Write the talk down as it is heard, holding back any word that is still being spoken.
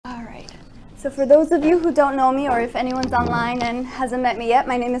So for those of you who don't know me, or if anyone's online and hasn't met me yet,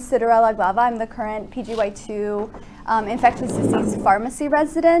 my name is Gllava. I'm the current PGY2 infectious disease pharmacy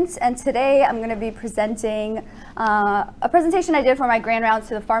resident, and today I'm going to be presenting a presentation I did for my grand rounds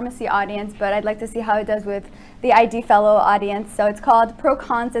to the pharmacy audience, but I'd like to see how it does with the ID fellow audience. So it's called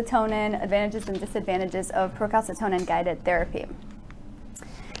Pro-Cons-itonin, Advantages and Disadvantages of Procalcitonin-guided therapy.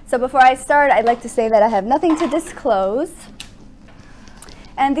 So before I start, I'd like to say that I have nothing to disclose.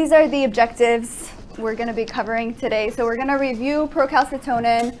 And these are the objectives we're going to be covering today. So we're going to review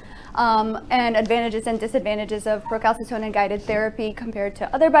procalcitonin and advantages and disadvantages of procalcitonin-guided therapy compared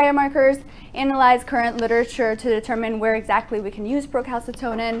to other biomarkers, analyze current literature to determine where exactly we can use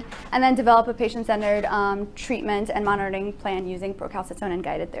procalcitonin, and then develop a patient-centered treatment and monitoring plan using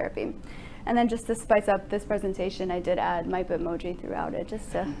procalcitonin-guided therapy. And then just to spice up this presentation, I did add my emoji throughout it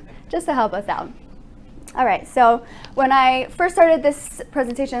just to help us out. All right, so when I first started this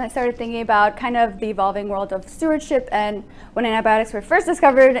presentation, I started thinking about kind of the evolving world of stewardship, and when antibiotics were first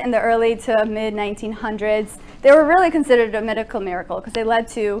discovered in the early to mid-1900s, they were really considered a medical miracle because they led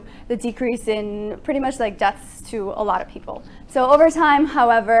to the decrease in pretty much like deaths to a lot of people. So over time,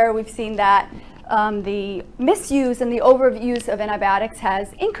 however, we've seen that the misuse and the overuse of antibiotics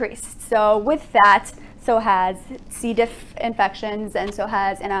has increased. So with that, so has C. diff infections, and so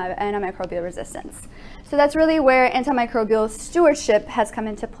has antimicrobial resistance. So that's really where antimicrobial stewardship has come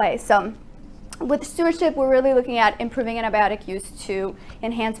into play. So with stewardship, we're really looking at improving antibiotic use to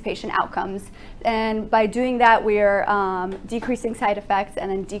enhance patient outcomes. And by doing that, we're decreasing side effects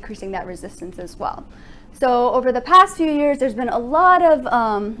and then decreasing that resistance as well. So over the past few years, there's been a lot of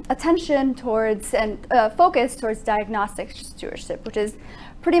attention towards and focus towards diagnostic stewardship, which is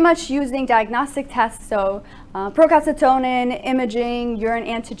pretty much using diagnostic tests, so procalcitonin, imaging, urine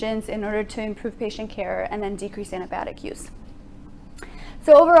antigens in order to improve patient care and then decrease antibiotic use.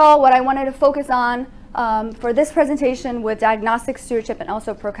 So overall, what I wanted to focus on for this presentation with diagnostic stewardship and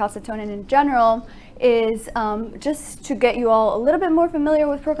also procalcitonin in general is just to get you all a little bit more familiar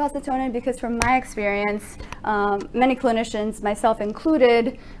with procalcitonin, because from my experience, many clinicians, myself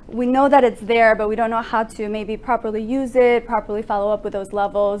included, we know that it's there, but we don't know how to maybe properly use it, properly follow up with those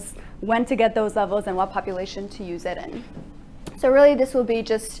levels, when to get those levels, and what population to use it in. So really this will be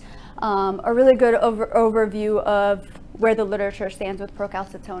just a really good overview of where the literature stands with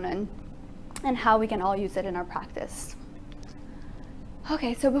procalcitonin and how we can all use it in our practice.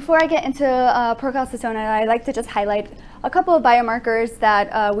 Okay, so before I get into procalcitonin, I'd like to just highlight a couple of biomarkers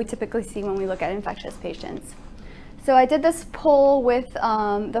that we typically see when we look at infectious patients. So I did this poll with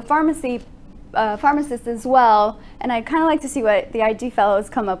the pharmacists as well, and I'd kind of like to see what the ID fellows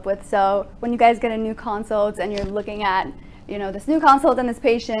come up with. So when you guys get a new consult and you're looking at, you know, this new consult and this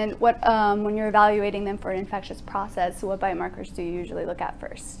patient, what when you're evaluating them for an infectious process, what biomarkers do you usually look at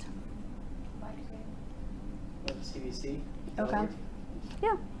first? CBC. Okay.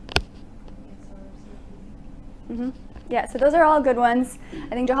 Yeah. Yeah, so those are all good ones.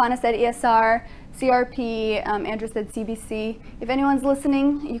 I think Johanna said ESR, CRP, Andrew said CBC. If anyone's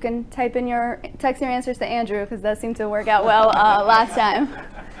listening, you can text your answers to Andrew, because that seemed to work out well last time.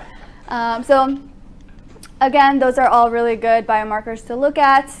 So again, those are all really good biomarkers to look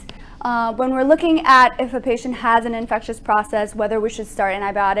at. When we're looking at if a patient has an infectious process, whether we should start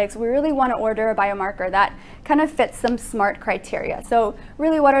antibiotics, we really want to order a biomarker that kind of fits some SMART criteria. So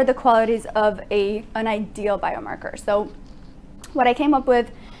really, what are the qualities of an ideal biomarker? So what I came up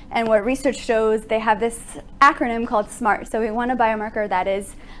with and what research shows, they have this acronym called SMART. So we want a biomarker that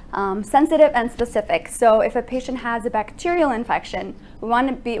is sensitive and specific. So if a patient has a bacterial infection, we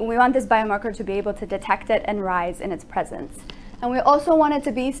want this biomarker to be able to detect it and rise in its presence. And we also want it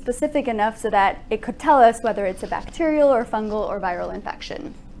to be specific enough so that it could tell us whether it's a bacterial or fungal or viral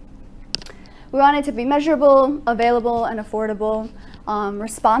infection. We want it to be measurable, available, and affordable,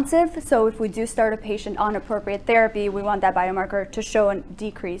 responsive. So if we do start a patient on appropriate therapy, we want that biomarker to show a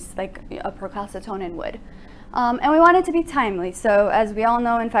decrease like a procalcitonin would. And we want it to be timely. So as we all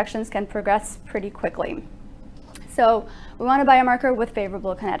know, infections can progress pretty quickly. So we want a biomarker with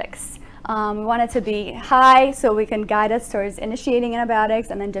favorable kinetics. We want it to be high so we can guide us towards initiating antibiotics,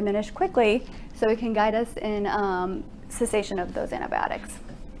 and then diminish quickly so we can guide us in cessation of those antibiotics.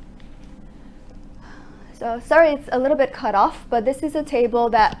 So sorry it's a little bit cut off, but this is a table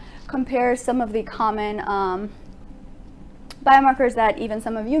that compares some of the common biomarkers that even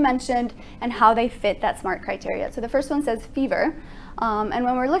some of you mentioned and how they fit that SMART criteria. So the first one says fever. And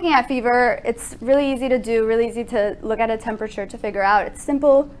when we're looking at fever, it's really easy to do, really easy to look at a temperature to figure out. It's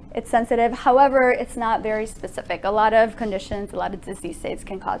simple, it's sensitive. However, it's not very specific. A lot of conditions, a lot of disease states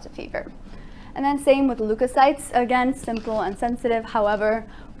can cause a fever. And then same with leukocytes. Again, simple and sensitive. However,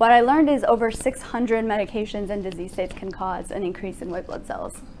 what I learned is over 600 medications and disease states can cause an increase in white blood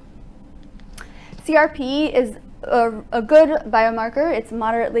cells. CRP is a good biomarker. It's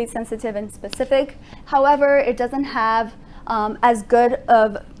moderately sensitive and specific. However, it doesn't have as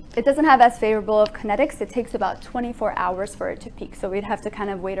favorable of kinetics. It takes about 24 hours for it to peak. So we'd have to kind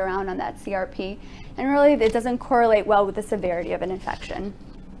of wait around on that CRP. And really, it doesn't correlate well with the severity of an infection.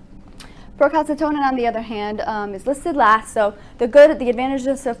 Procalcitonin, on the other hand, is listed last. So the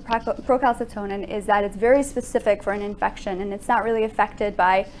advantages of procalcitonin is that it's very specific for an infection, and it's not really affected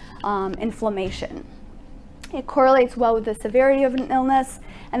by inflammation. It correlates well with the severity of an illness,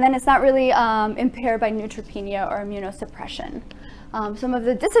 and then it's not really impaired by neutropenia or immunosuppression. Some of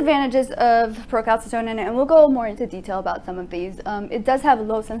the disadvantages of procalcitonin, and we'll go more into detail about some of these, it does have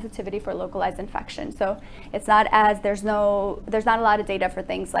low sensitivity for localized infection. So it's not as, there's not a lot of data for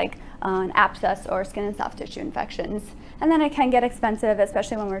things like an abscess or skin and soft tissue infections. And then it can get expensive,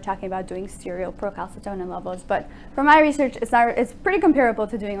 especially when we're talking about doing serial procalcitonin levels. But for my research, it's pretty comparable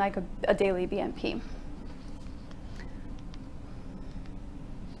to doing like a daily BMP.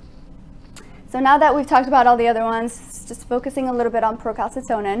 So now that we've talked about all the other ones, just focusing a little bit on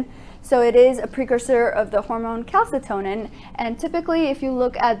procalcitonin. So it is a precursor of the hormone calcitonin, and typically if you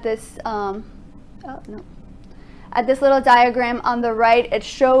look at this, at this little diagram on the right, it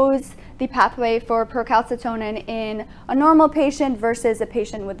shows the pathway for procalcitonin in a normal patient versus a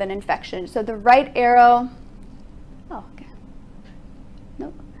patient with an infection. So the right arrow,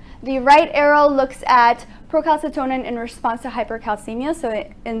 the right arrow looks at procalcitonin in response to hypercalcemia. So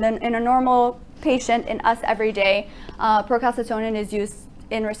in a normal patient, in us every day, procalcitonin is used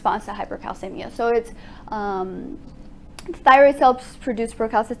in response to hypercalcemia. So it's thyroid cells produce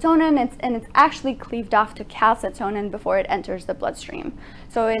procalcitonin, and it's actually cleaved off to calcitonin before it enters the bloodstream.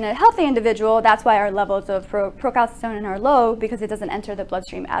 So in a healthy individual, that's why our levels of procalcitonin are low, because it doesn't enter the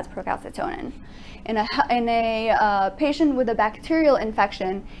bloodstream as procalcitonin. In a patient with a bacterial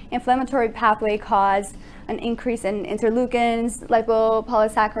infection, inflammatory pathway cause an increase in interleukins,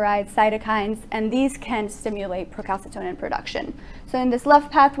 lipopolysaccharides, cytokines, and these can stimulate procalcitonin production. So in this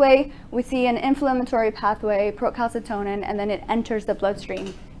left pathway, we see an inflammatory pathway, procalcitonin, and then it enters the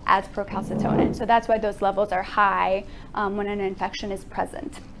bloodstream as procalcitonin. So that's why those levels are high when an infection is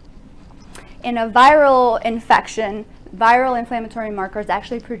present. In a viral infection, viral inflammatory markers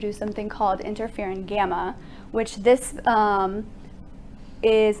actually produce something called interferon gamma, which this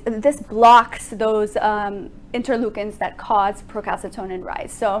blocks those interleukins that cause procalcitonin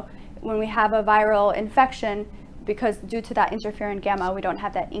rise. So when we have a viral infection, because due to that interferon gamma, we don't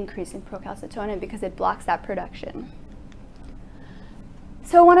have that increase in procalcitonin because it blocks that production.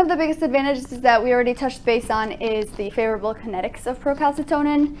 So one of the biggest advantages that we already touched base on is the favorable kinetics of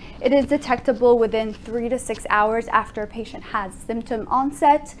procalcitonin. It is detectable within 3 to 6 hours after a patient has symptom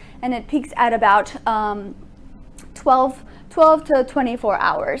onset, and it peaks at about 12 to 24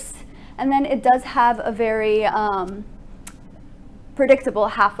 hours. And then it does have a very predictable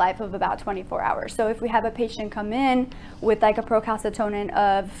half-life of about 24 hours. So if we have a patient come in with like a procalcitonin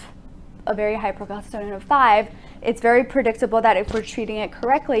of a very high procalcitonin of 5, it's very predictable that if we're treating it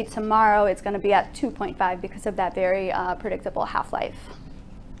correctly, tomorrow it's going to be at 2.5 because of that very predictable half-life.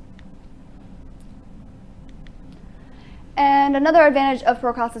 And another advantage of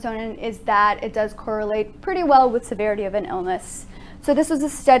procalcitonin is that it does correlate pretty well with severity of an illness. So this was a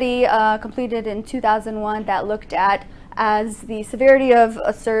study completed in 2001 that looked at as the severity of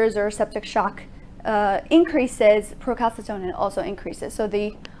a SIRS or septic shock increases, procalcitonin also increases. So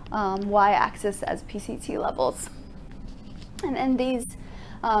the y-axis as PCT levels. And these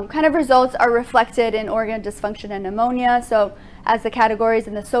kind of results are reflected in organ dysfunction and pneumonia. So as the categories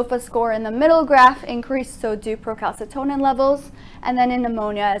in the SOFA score in the middle graph increase, so do procalcitonin levels. And then in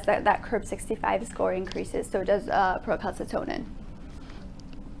pneumonia, as that curve 65 score increases, so does procalcitonin.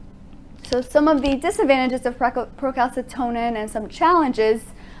 So some of the disadvantages of procalcitonin and some challenges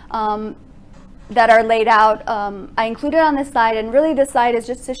that are laid out, I included on this slide, and really this slide is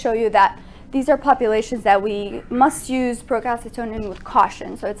just to show you that these are populations that we must use procalcitonin with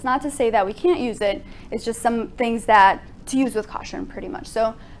caution. So it's not to say that we can't use it, it's just some things that to use with caution pretty much.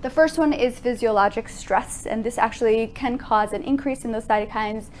 So the first one is physiologic stress, and this actually can cause an increase in those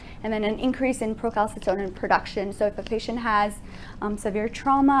cytokines and then an increase in procalcitonin production. So if a patient has severe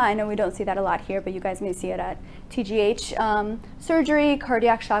trauma, I know we don't see that a lot here, but you guys may see it at TGH, surgery,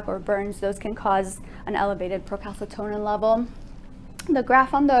 cardiac shock, or burns, those can cause an elevated procalcitonin level. The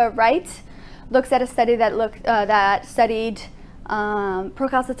graph on the right looks at a study that studied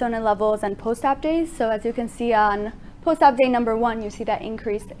procalcitonin levels and post-op days. So as you can see on post-op day number 1, you see that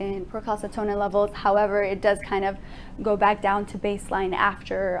increase in procalcitonin levels. However, it does kind of go back down to baseline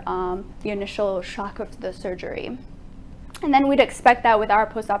after the initial shock of the surgery. And then we'd expect that with our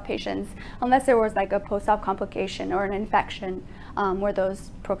post-op patients, unless there was like a post-op complication or an infection where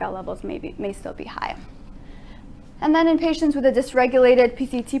those Procal levels may still be high. And then in patients with a dysregulated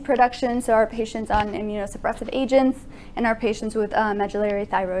PCT production, so our patients on immunosuppressive agents and our patients with medullary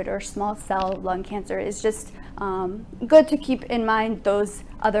thyroid or small cell lung cancer, is just good to keep in mind those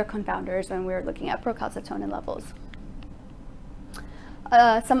other confounders when we're looking at procalcitonin levels.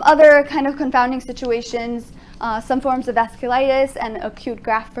 Some other kind of confounding situations, some forms of vasculitis and acute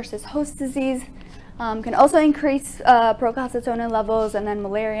graft versus host disease can also increase procalcitonin levels, and then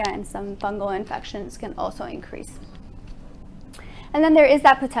malaria and some fungal infections can also increase. And then there is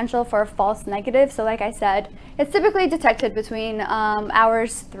that potential for a false negative. So like I said, it's typically detected between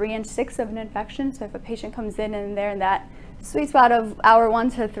hours 3 and 6 of an infection. So if a patient comes in and they're in that sweet spot of hour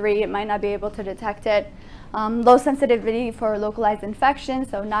 1 to 3, it might not be able to detect it. Low sensitivity for localized infection,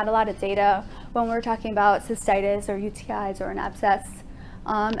 so not a lot of data when we're talking about cystitis or UTIs or an abscess.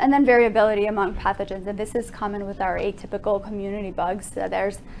 And then variability among pathogens, and this is common with our atypical community bugs. So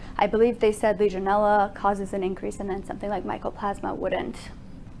there's, I believe they said Legionella causes an increase, and then something like Mycoplasma wouldn't.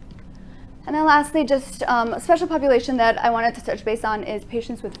 And then lastly, just a special population that I wanted to touch base on is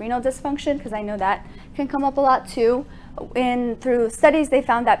patients with renal dysfunction, because I know that can come up a lot too. Through studies, they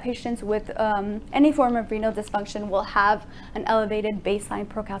found that patients with any form of renal dysfunction will have an elevated baseline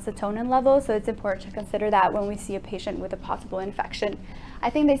procalcitonin level, so it's important to consider that when we see a patient with a possible infection. I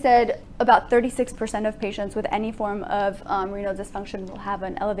think they said about 36% of patients with any form of renal dysfunction will have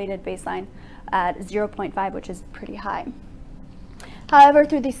an elevated baseline at 0.5, which is pretty high. However,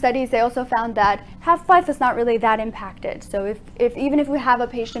 through these studies, they also found that half-life is not really that impacted. So even if we have a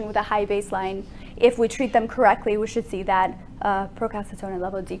patient with a high baseline, if we treat them correctly, we should see that procalcitonin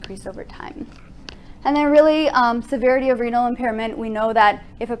level decrease over time. And then really, severity of renal impairment, we know that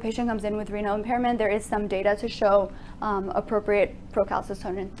if a patient comes in with renal impairment, there is some data to show appropriate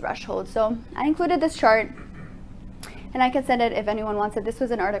procalcitonin threshold. So I included this chart, and I can send it if anyone wants it. This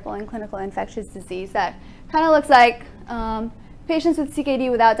was an article in Clinical Infectious Disease that kind of looks like patients with CKD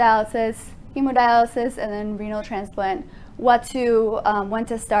without dialysis, hemodialysis, and then renal transplant, when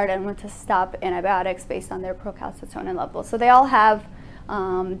to start and when to stop antibiotics based on their procalcitonin level. So they all have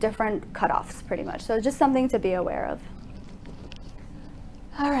different cutoffs pretty much. So just something to be aware of.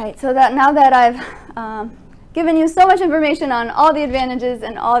 All right, so now that I've given you so much information on all the advantages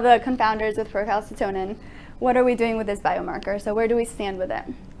and all the confounders with procalcitonin, what are we doing with this biomarker? So where do we stand with it?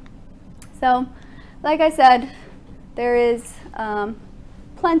 So like I said, there is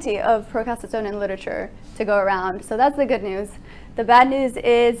plenty of procalcitonin literature to go around. So that's the good news. The bad news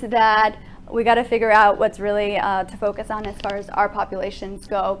is that we got to figure out what's really to focus on as far as our populations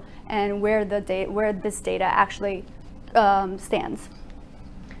go and where this data actually stands.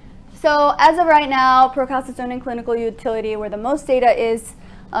 So as of right now, procalcitonin clinical utility, where the most data is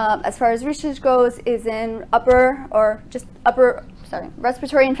as far as research goes, is in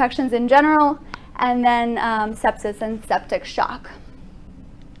respiratory infections in general, and then sepsis and septic shock.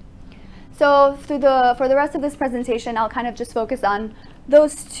 So for the rest of this presentation, I'll kind of just focus on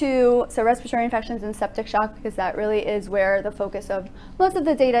those two, so respiratory infections and septic shock, because that really is where the focus of most of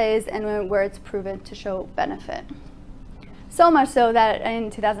the data is and where it's proven to show benefit. So much so that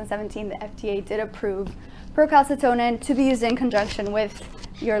in 2017, the FDA did approve procalcitonin to be used in conjunction with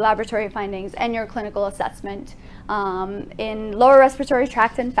your laboratory findings and your clinical assessment in lower respiratory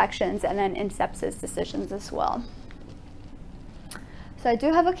tract infections and then in sepsis decisions as well. So I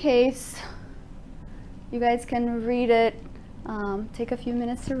do have a case. You guys can read it. Take a few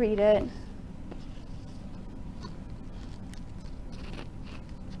minutes to read it.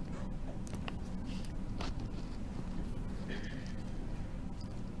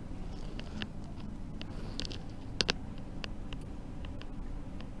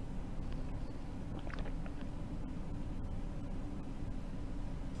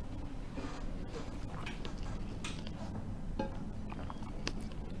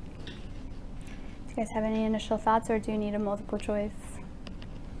 Do you guys have any initial thoughts, or do you need a multiple choice?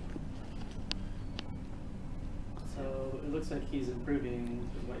 So it looks like he's improving,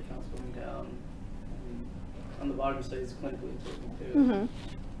 his white count's going down. And on the bottom, so he's clinically improving too.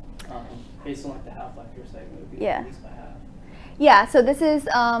 Mm-hmm. Based on like the half-life you're saying, it would be at least by half. Yeah, so this is,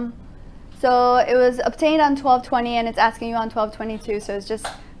 so it was obtained on 12/20 and it's asking you on 12/22, so it's just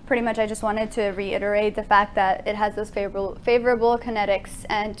pretty much, I just wanted to reiterate the fact that it has those favorable kinetics,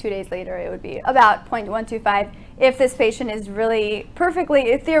 and 2 days later it would be about 0.125 if this patient is really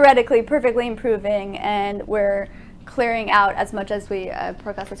theoretically perfectly improving, and we're clearing out as much as we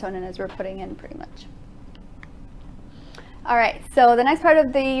procalcitonin as we're putting in, pretty much. All right, so the next part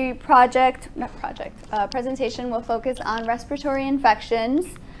of the presentation will focus on respiratory infections.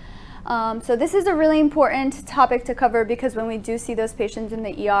 So this is a really important topic to cover because when we do see those patients in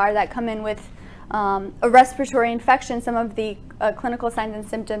the ER that come in with a respiratory infection, some of the clinical signs and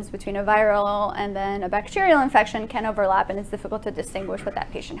symptoms between a viral and then a bacterial infection can overlap, and it's difficult to distinguish what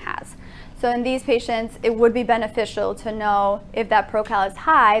that patient has. So in these patients, it would be beneficial to know if that Procal is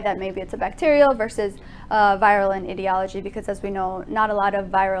high, that maybe it's a bacterial versus viral in etiology, because as we know, not a lot of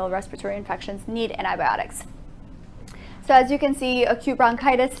viral respiratory infections need antibiotics. So as you can see, acute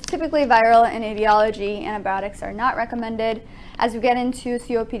bronchitis, typically viral in etiology, antibiotics are not recommended. As we get into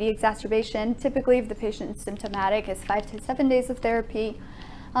COPD exacerbation, typically if the patient is symptomatic, is 5 to 7 days of therapy.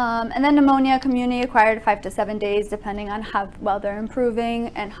 And then pneumonia, community acquired, 5 to 7 days, depending on how well they're improving,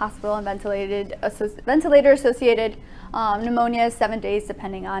 and hospital and ventilator-associated pneumonia is 7 days,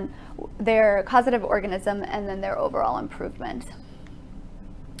 depending on their causative organism and then their overall improvement.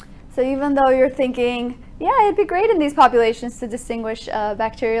 So even though you're thinking, yeah, it'd be great in these populations to distinguish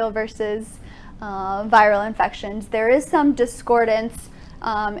bacterial versus viral infections, there is some discordance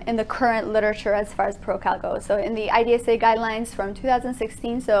in the current literature as far as Procal goes. So in the IDSA guidelines from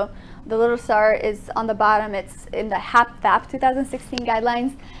 2016, so the little star is on the bottom, it's in the HAP-VAP 2016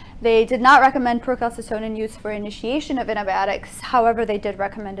 guidelines. They did not recommend procalcitonin use for initiation of antibiotics. However, they did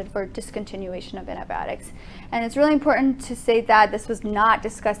recommend it for discontinuation of antibiotics. And it's really important to say that this was not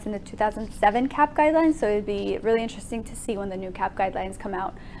discussed in the 2007 CAP guidelines, so it'd be really interesting to see when the new CAP guidelines come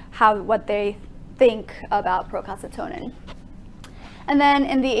out, what they think about procalcitonin. And then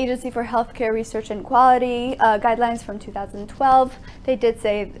in the Agency for Healthcare Research and Quality guidelines from 2012, they did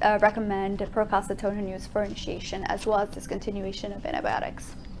say recommend procalcitonin use for initiation as well as discontinuation of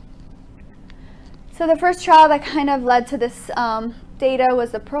antibiotics. So the first trial that kind of led to this data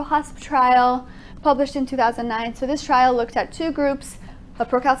was the ProHosp trial, published in 2009. So this trial looked at two groups, a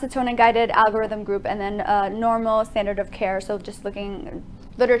procalcitonin-guided algorithm group and then normal standard of care, so just looking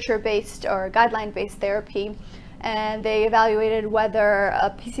literature-based or guideline-based therapy. And they evaluated whether a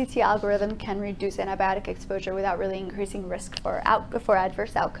PCT algorithm can reduce antibiotic exposure without really increasing risk for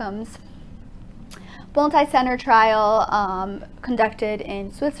adverse outcomes. Multi-center trial conducted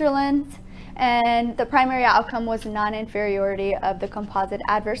in Switzerland, and the primary outcome was non-inferiority of the composite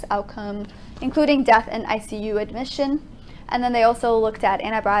adverse outcome, including death and ICU admission. And then they also looked at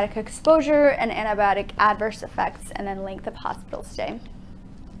antibiotic exposure and antibiotic adverse effects, and then length of hospital stay.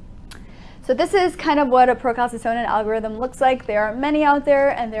 So this is kind of what a procalcitonin algorithm looks like. There are many out there,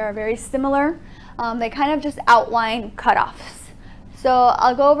 and they are very similar. They kind of just outline cutoffs. So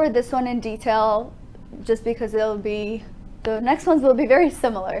I'll go over this one in detail just because the next ones will be very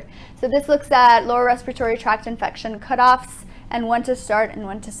similar. So this looks at lower respiratory tract infection cutoffs and when to start and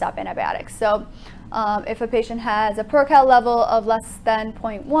when to stop antibiotics. So if a patient has a Procal level of less than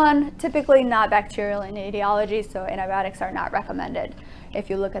 0.1, typically not bacterial in etiology, so antibiotics are not recommended if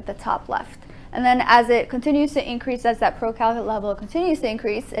you look at the top left. And then as it continues to increase, as that Procal level continues to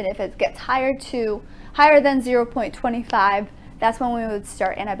increase, and if it gets higher than 0.25, that's when we would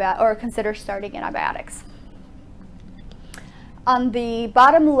start or consider starting antibiotics. On the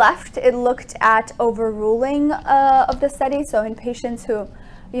bottom left, it looked at overruling of the study. So in patients who,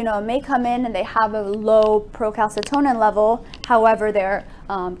 may come in and they have a low procalcitonin level, however, they're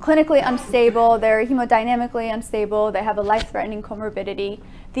clinically unstable, they're hemodynamically unstable, they have a life-threatening comorbidity.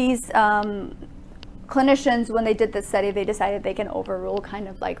 These clinicians, when they did this study, they decided they can overrule kind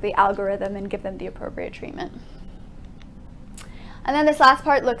of like the algorithm and give them the appropriate treatment. And then this last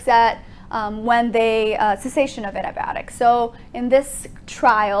part looks at when they cessation of antibiotics. So in this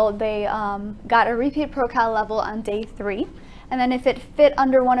trial, they got a repeat Procal level on day 3. And then if it fit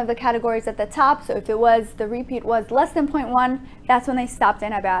under one of the categories at the top, so if the repeat was less than 0.1, that's when they stopped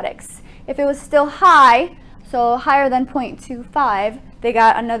antibiotics. If it was still high, so higher than 0.25, they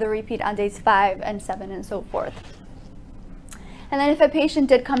got another repeat on days 5 and 7 and so forth. And then if a patient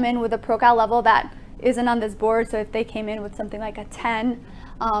did come in with a Procal level that isn't on this board, so if they came in with something like a 10,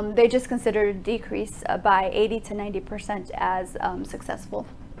 they just considered a decrease by 80 to 90% as successful.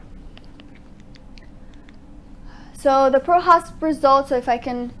 So the ProHosp results, so if I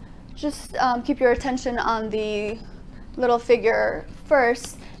can just keep your attention on the little figure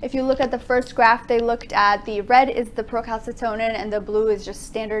first. If you look at the first graph, they looked at the red is the procalcitonin and the blue is just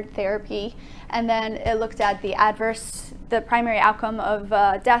standard therapy. And then it looked at the primary outcome of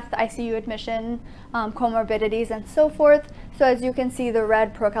death, ICU admission, comorbidities, and so forth. So as you can see, the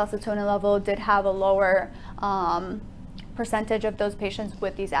red procalcitonin level did have a lower percentage of those patients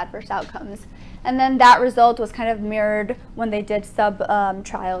with these adverse outcomes. And then that result was kind of mirrored when they did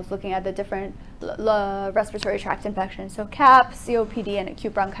sub-trials looking at the different respiratory tract infections. So CAP, COPD, and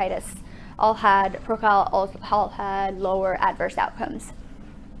acute bronchitis all had lower adverse outcomes.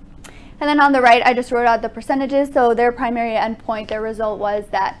 And then on the right, I just wrote out the percentages. So their primary endpoint, their result was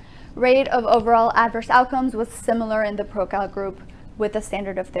that rate of overall adverse outcomes was similar in the Procal group with the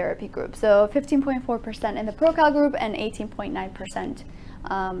standard of therapy group. So 15.4% in the Procal group and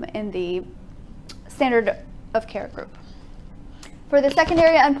 18.9% in the standard of care group. For the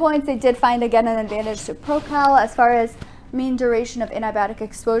secondary endpoints, they did find again an advantage to Procal as far as mean duration of antibiotic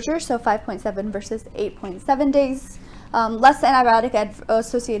exposure, so 5.7 versus 8.7 days. Less antibiotic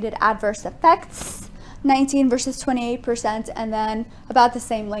associated adverse effects, 19 versus 28%, and then about the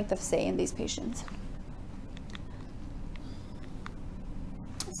same length of stay in these patients.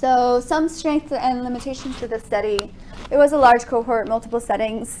 So some strengths and limitations to this study. It was a large cohort, multiple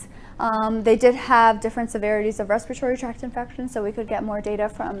settings. They did have different severities of respiratory tract infections, so we could get more data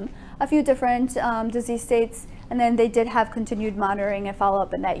from a few different disease states. And then they did have continued monitoring and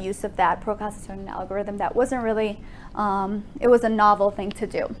follow-up and that use of that Procalcitonin algorithm that wasn't really, it was a novel thing to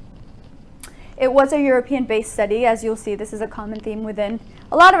do. It was a European-based study. As you'll see, this is a common theme within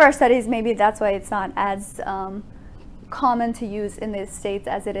a lot of our studies. Maybe that's why it's not as common to use in the States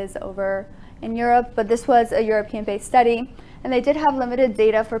as it is over in Europe, but this was a European-based study. And they did have limited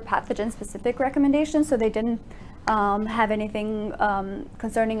data for pathogen-specific recommendations, so they didn't have anything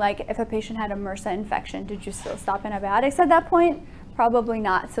concerning like if a patient had a MRSA infection, did you still stop antibiotics at that point? Probably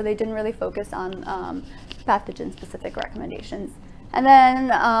not, so they didn't really focus on pathogen-specific recommendations. And then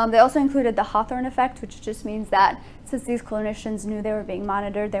they also included the Hawthorne effect, which just means that since these clinicians knew they were being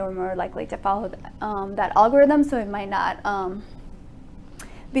monitored, they were more likely to follow that algorithm, so it might not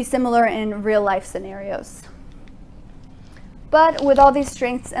be similar in real-life scenarios. But with all these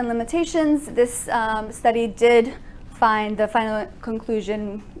strengths and limitations, this study did find the final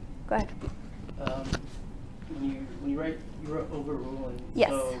conclusion. Go ahead. When you wrote overruling.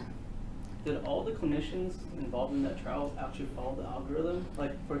 Yes. So did all the clinicians involved in that trial actually follow the algorithm?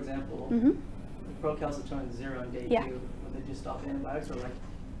 Like, for example, the Procalcitonin 0 on day 2, would they just stop antibiotics? Or like,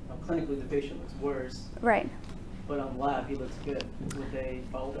 clinically the patient looks worse. Right. But on lab, he looks good. Would they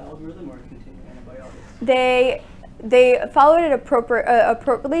follow the algorithm or continue antibiotics? They followed it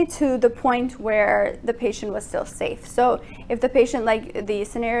appropriately to the point where the patient was still safe. So if the patient, like the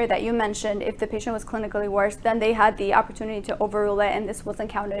scenario that you mentioned, if the patient was clinically worse, then they had the opportunity to overrule it, and this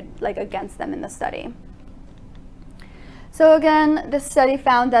wasn't counted like against them in the study. So again, this study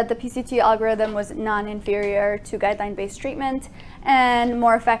found that the PCT algorithm was non-inferior to guideline-based treatment and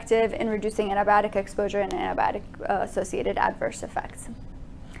more effective in reducing antibiotic exposure and antibiotic-associated adverse effects.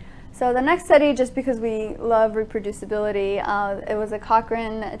 So the next study, just because we love reproducibility, it was a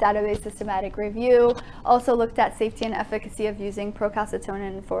Cochrane database systematic review, also looked at safety and efficacy of using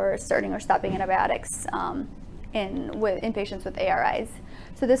procalcitonin for starting or stopping antibiotics in patients with ARIs.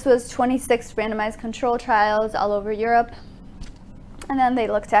 So this was 26 randomized control trials all over Europe. And then they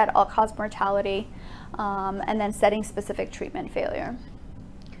looked at all-cause mortality and then setting-specific treatment failure.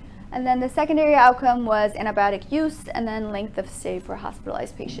 And then the secondary outcome was antibiotic use and then length of stay for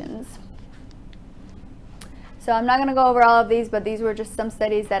hospitalized patients. So I'm not going to go over all of these, but these were just some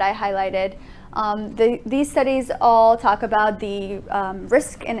studies that I highlighted. These studies all talk about the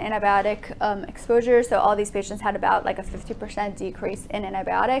risk in antibiotic exposure. So all these patients had about like a 50% decrease in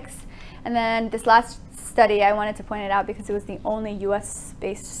antibiotics. And then this last study, I wanted to point it out because it was the only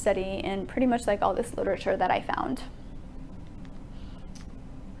US-based study in pretty much like all this literature that I found.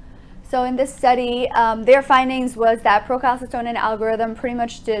 So in this study, their findings was that procalcitonin algorithm pretty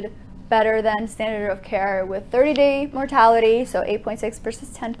much did better than standard of care with 30-day mortality, so 8.6 versus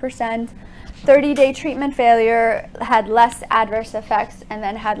 10%. 30-day treatment failure, had less adverse effects, and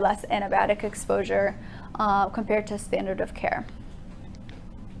then had less antibiotic exposure compared to standard of care.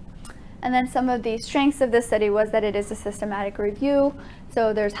 And then some of the strengths of this study was that it is a systematic review.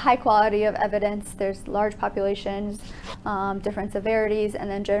 So there's high quality of evidence, there's large populations, different severities, and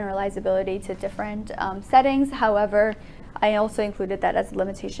then generalizability to different settings. However, I also included that as a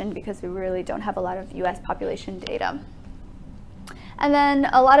limitation because we really don't have a lot of US population data. And then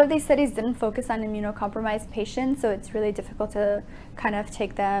a lot of these studies didn't focus on immunocompromised patients, so it's really difficult to kind of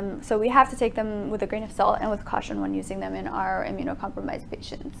take them. So we have to take them with a grain of salt and with caution when using them in our immunocompromised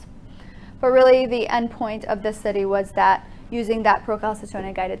patients. But really the end point of this study was that using that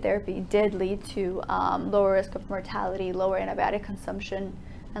procalcitonin guided therapy did lead to lower risk of mortality, lower antibiotic consumption,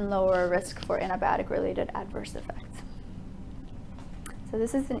 and lower risk for antibiotic related adverse effects. So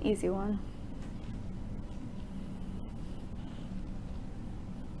this is an easy one.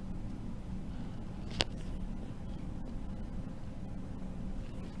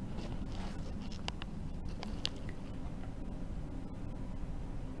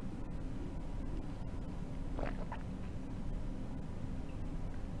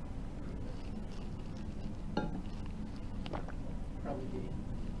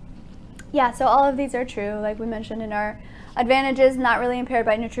 Yeah, so all of these are true, like we mentioned in our advantages, not really impaired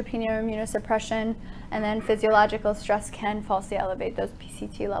by neutropenia or immunosuppression, and then physiological stress can falsely elevate those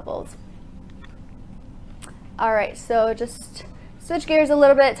PCT levels. All right, so just switch gears a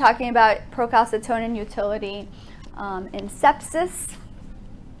little bit, talking about procalcitonin utility in sepsis.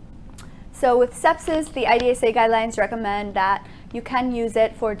 So with sepsis, the IDSA guidelines recommend that you can use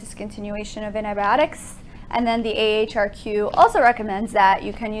it for discontinuation of antibiotics. And then the AHRQ also recommends that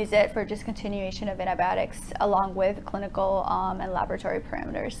you can use it for discontinuation of antibiotics along with clinical and laboratory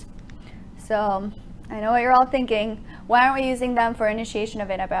parameters. So I know what you're all thinking. Why aren't we using them for initiation of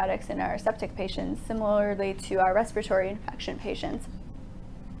antibiotics in our septic patients, similarly to our respiratory infection patients?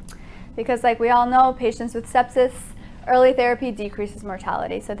 Because like we all know, patients with sepsis, early therapy decreases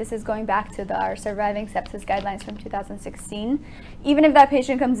mortality. So this is going back to our surviving sepsis guidelines from 2016. Even if that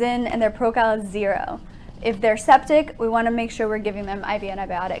patient comes in and their Procal is 0, if they're septic, we want to make sure we're giving them IV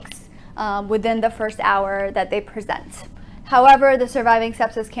antibiotics within the first hour that they present. However, the Surviving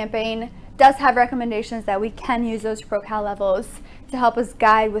Sepsis campaign does have recommendations that we can use those Procal levels to help us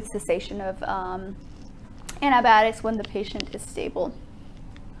guide with cessation of antibiotics when the patient is stable.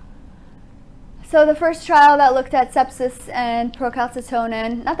 So the first trial that looked at sepsis and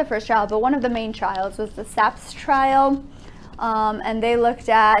procalcitonin, not the first trial, but one of the main trials was the SAPS trial. And they looked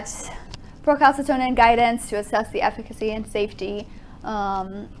at procalcitonin guidance to assess the efficacy and safety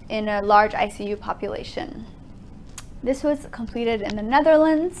in a large ICU population. This was completed in the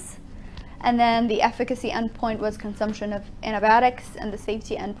Netherlands. And then the efficacy endpoint was consumption of antibiotics, and the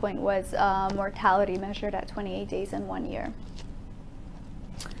safety endpoint was mortality measured at 28 days and 1 year.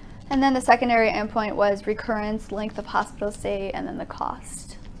 And then the secondary endpoint was recurrence, length of hospital stay, and then the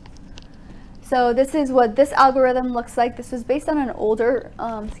cost. So this is what this algorithm looks like. This was based on an older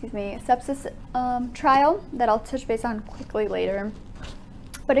sepsis trial that I'll touch base on quickly later.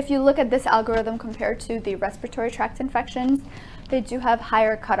 But if you look at this algorithm compared to the respiratory tract infections, they do have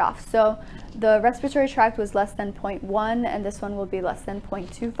higher cutoffs. So the respiratory tract was less than 0.1, and this one will be less than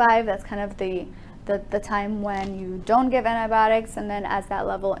 0.25. That's kind of the time when you don't give antibiotics, and then as that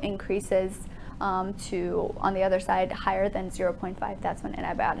level increases to, on the other side, higher than 0.5, that's when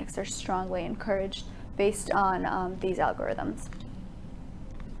antibiotics are strongly encouraged based on these algorithms.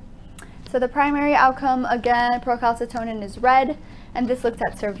 So the primary outcome, again, procalcitonin is red, and this looks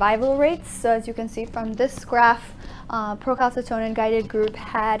at survival rates. So as you can see from this graph, procalcitonin guided group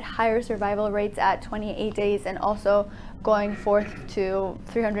had higher survival rates at 28 days and also going forth to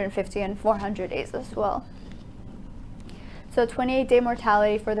 350 and 400 days as well. So 28-day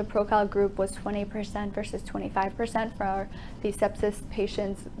mortality for the Procal group was 20% versus 25% for the sepsis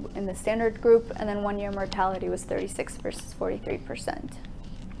patients in the standard group, and then 1-year mortality was 36 versus 43%.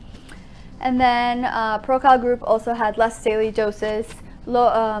 And then Procal group also had less daily doses,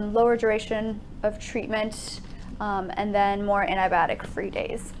 lower duration of treatment, and then more antibiotic-free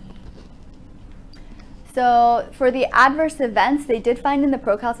days. So for the adverse events, they did find in the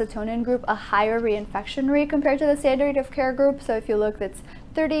procalcitonin group a higher reinfection rate compared to the standard of care group. So if you look, it's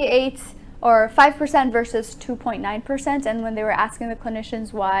 38 or 5% versus 2.9%. And when they were asking the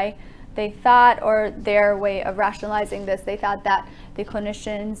clinicians why they thought, or their way of rationalizing this, they thought that the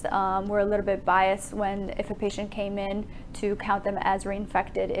clinicians were a little bit biased if a patient came in to count them as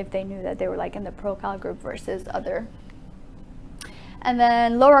reinfected if they knew that they were like in the Procal group versus other. And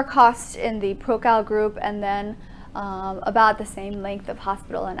then lower cost in the Procal group, and then about the same length of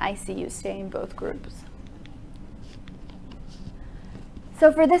hospital and ICU stay in both groups.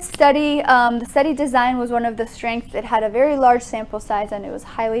 So for this study, the study design was one of the strengths. It had a very large sample size and it was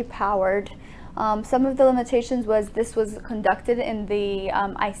highly powered. Some of the limitations was this was conducted in the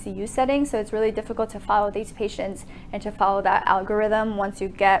ICU setting, so it's really difficult to follow these patients and to follow that algorithm when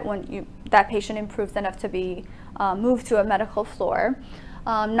that patient improves enough to be moved to a medical floor.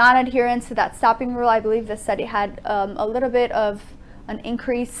 Non-adherence to that stopping rule, I believe the study had a little bit of an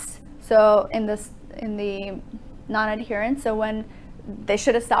increase in the non-adherence. So when they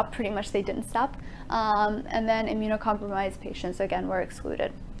should have stopped, pretty much they didn't stop. And then immunocompromised patients, again, were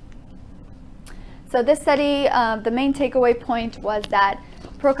excluded. So this study, the main takeaway point was that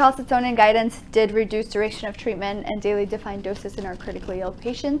procalcitonin guidance did reduce duration of treatment and daily defined doses in our critically ill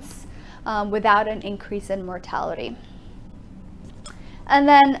patients without an increase in mortality. And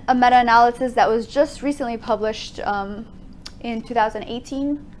then a meta-analysis that was just recently published in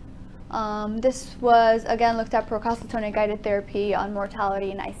 2018. This was, again, looked at procalcitonin guided therapy on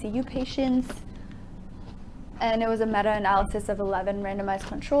mortality in ICU patients. And it was a meta-analysis of 11 randomized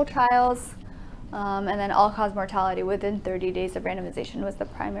control trials. And then all-cause mortality within 30 days of randomization was the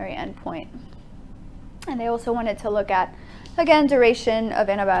primary endpoint. And they also wanted to look at Again, duration of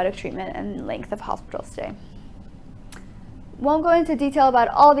antibiotic treatment and length of hospital stay. Won't go into detail about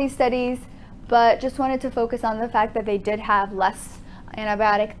all these studies, but just wanted to focus on the fact that they did have less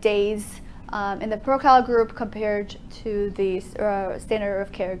antibiotic days in the Procal group compared to the standard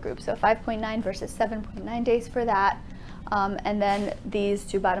of care group. So 5.9 versus 7.9 days for that. And then these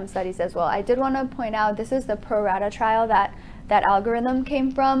two bottom studies as well. I did want to point out this is the pro-rata trial that algorithm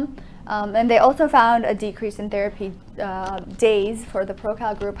came from. And they also found a decrease in therapy days for the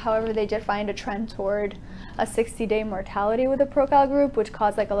Procal group. However, they did find a trend toward a 60-day mortality with the Procal group, which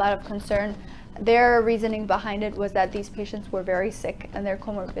caused like a lot of concern. Their reasoning behind it was that these patients were very sick and their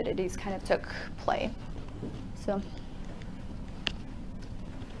comorbidities kind of took play. So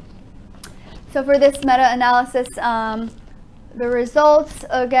for this meta-analysis, the results,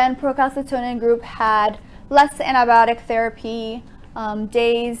 again, procalcitonin group had less antibiotic therapy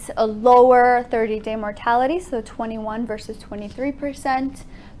days, a lower 30-day mortality, so 21 versus 23%,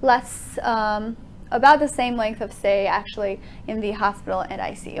 less, about the same length of stay actually in the hospital and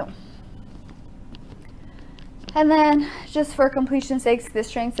ICU. And then just for completion's sake, the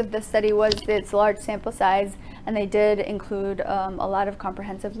strengths of this study was its large sample size, and they did include a lot of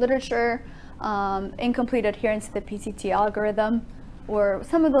comprehensive literature. Incomplete adherence to the PCT algorithm were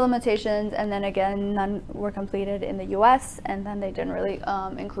some of the limitations, and then again, none were completed in the US, and then they didn't really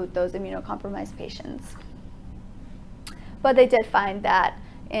include those immunocompromised patients. But they did find that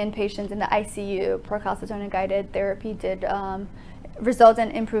in patients in the ICU, procalcitonin-guided therapy did result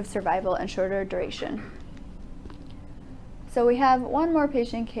in improved survival and shorter duration. So we have one more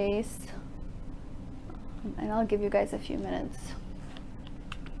patient case, and I'll give you guys a few minutes.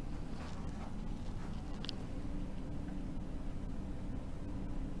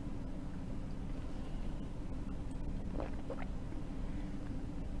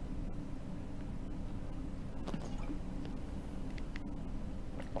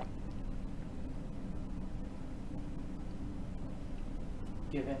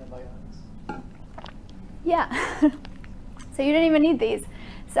 Give antibiotics. Yeah. So you didn't even need these.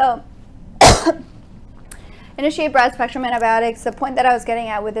 So initiate broad spectrum antibiotics. The point that I was getting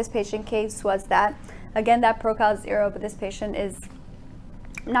at with this patient case was that, again, that Procal is 0, but this patient is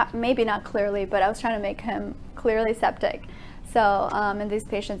maybe not clearly, but I was trying to make him clearly septic. So in these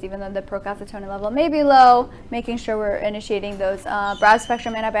patients, even though the procalcitonin level may be low, making sure we're initiating those broad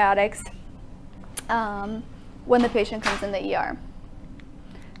spectrum antibiotics when the patient comes in the ER.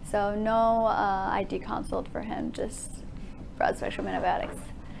 So no ID consult for him, just broad spectrum antibiotics.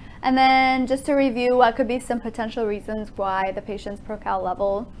 And then just to review, what could be some potential reasons why the patient's Procal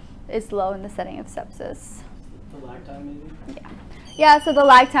level is low in the setting of sepsis. The lag time maybe? Yeah. Yeah, so the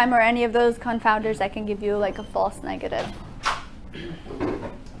lag time or any of those confounders that can give you like a false negative.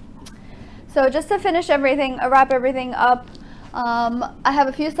 So just to finish everything, wrap everything up, I have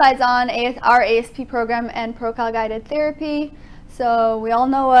a few slides on our ASP program and Procal guided therapy. So we all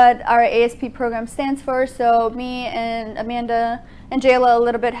know what our ASP program stands for. So me and Amanda and Jayla a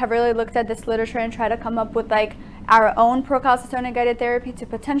little bit have really looked at this literature and try to come up with like our own procalcitonin guided therapy to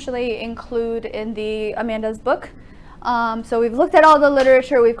potentially include in the Amanda's book. So we've looked at all the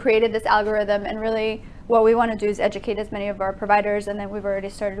literature, we've created this algorithm, and really what we want to do is educate as many of our providers, and then we've already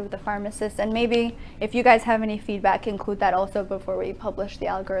started with the pharmacists, and maybe if you guys have any feedback, include that also before we publish the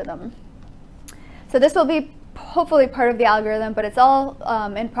algorithm. So this will be hopefully part of the algorithm, but it's all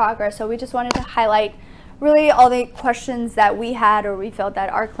in progress. So we just wanted to highlight really all the questions that we had or we felt that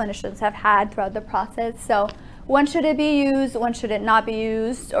our clinicians have had throughout the process. So when should it be used, when should it not be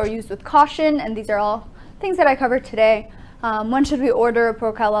used, or used with caution, and these are all things that I covered today. When should we order a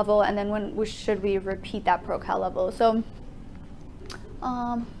Procal level, and then when should we repeat that Procal level? So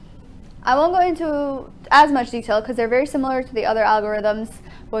I won't go into as much detail because they're very similar to the other algorithms,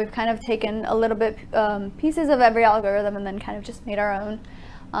 but we've kind of taken a little bit pieces of every algorithm and then kind of just made our own.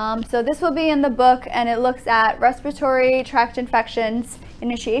 So this will be in the book, and it looks at respiratory tract infections,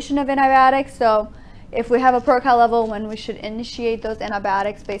 initiation of antibiotics. So if we have a Procal level, when we should initiate those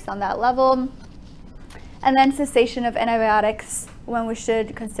antibiotics based on that level. And then cessation of antibiotics, when we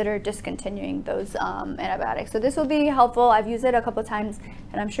should consider discontinuing those antibiotics. So this will be helpful. I've used it a couple times,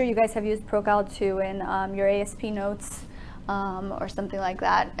 and I'm sure you guys have used Procal too in your ASP notes or something like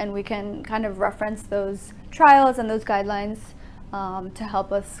that. And we can kind of reference those trials and those guidelines to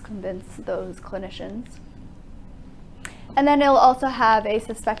help us convince those clinicians. And then it'll also have a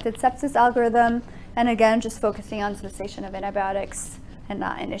suspected sepsis algorithm, and again, just focusing on cessation of antibiotics and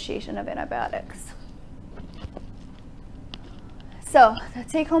not initiation of antibiotics. So the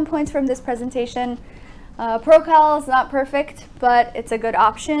take-home points from this presentation, Procal is not perfect, but it's a good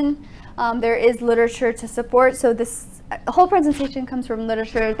option. There is literature to support, so this the whole presentation comes from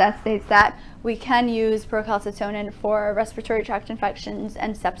literature that states that we can use procalcitonin for respiratory tract infections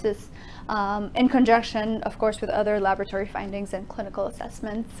and sepsis in conjunction, of course, with other laboratory findings and clinical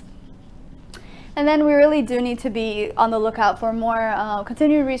assessments. And then we really do need to be on the lookout for more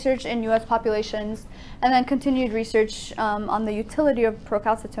continued research in U.S. populations, and then continued research on the utility of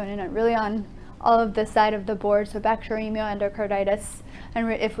procalcitonin and really on all of this side of the board, so bacteremia, endocarditis, and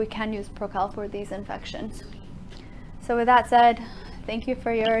if we can use Procal for these infections. So with that said, thank you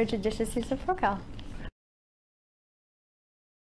for your judicious use of Procal.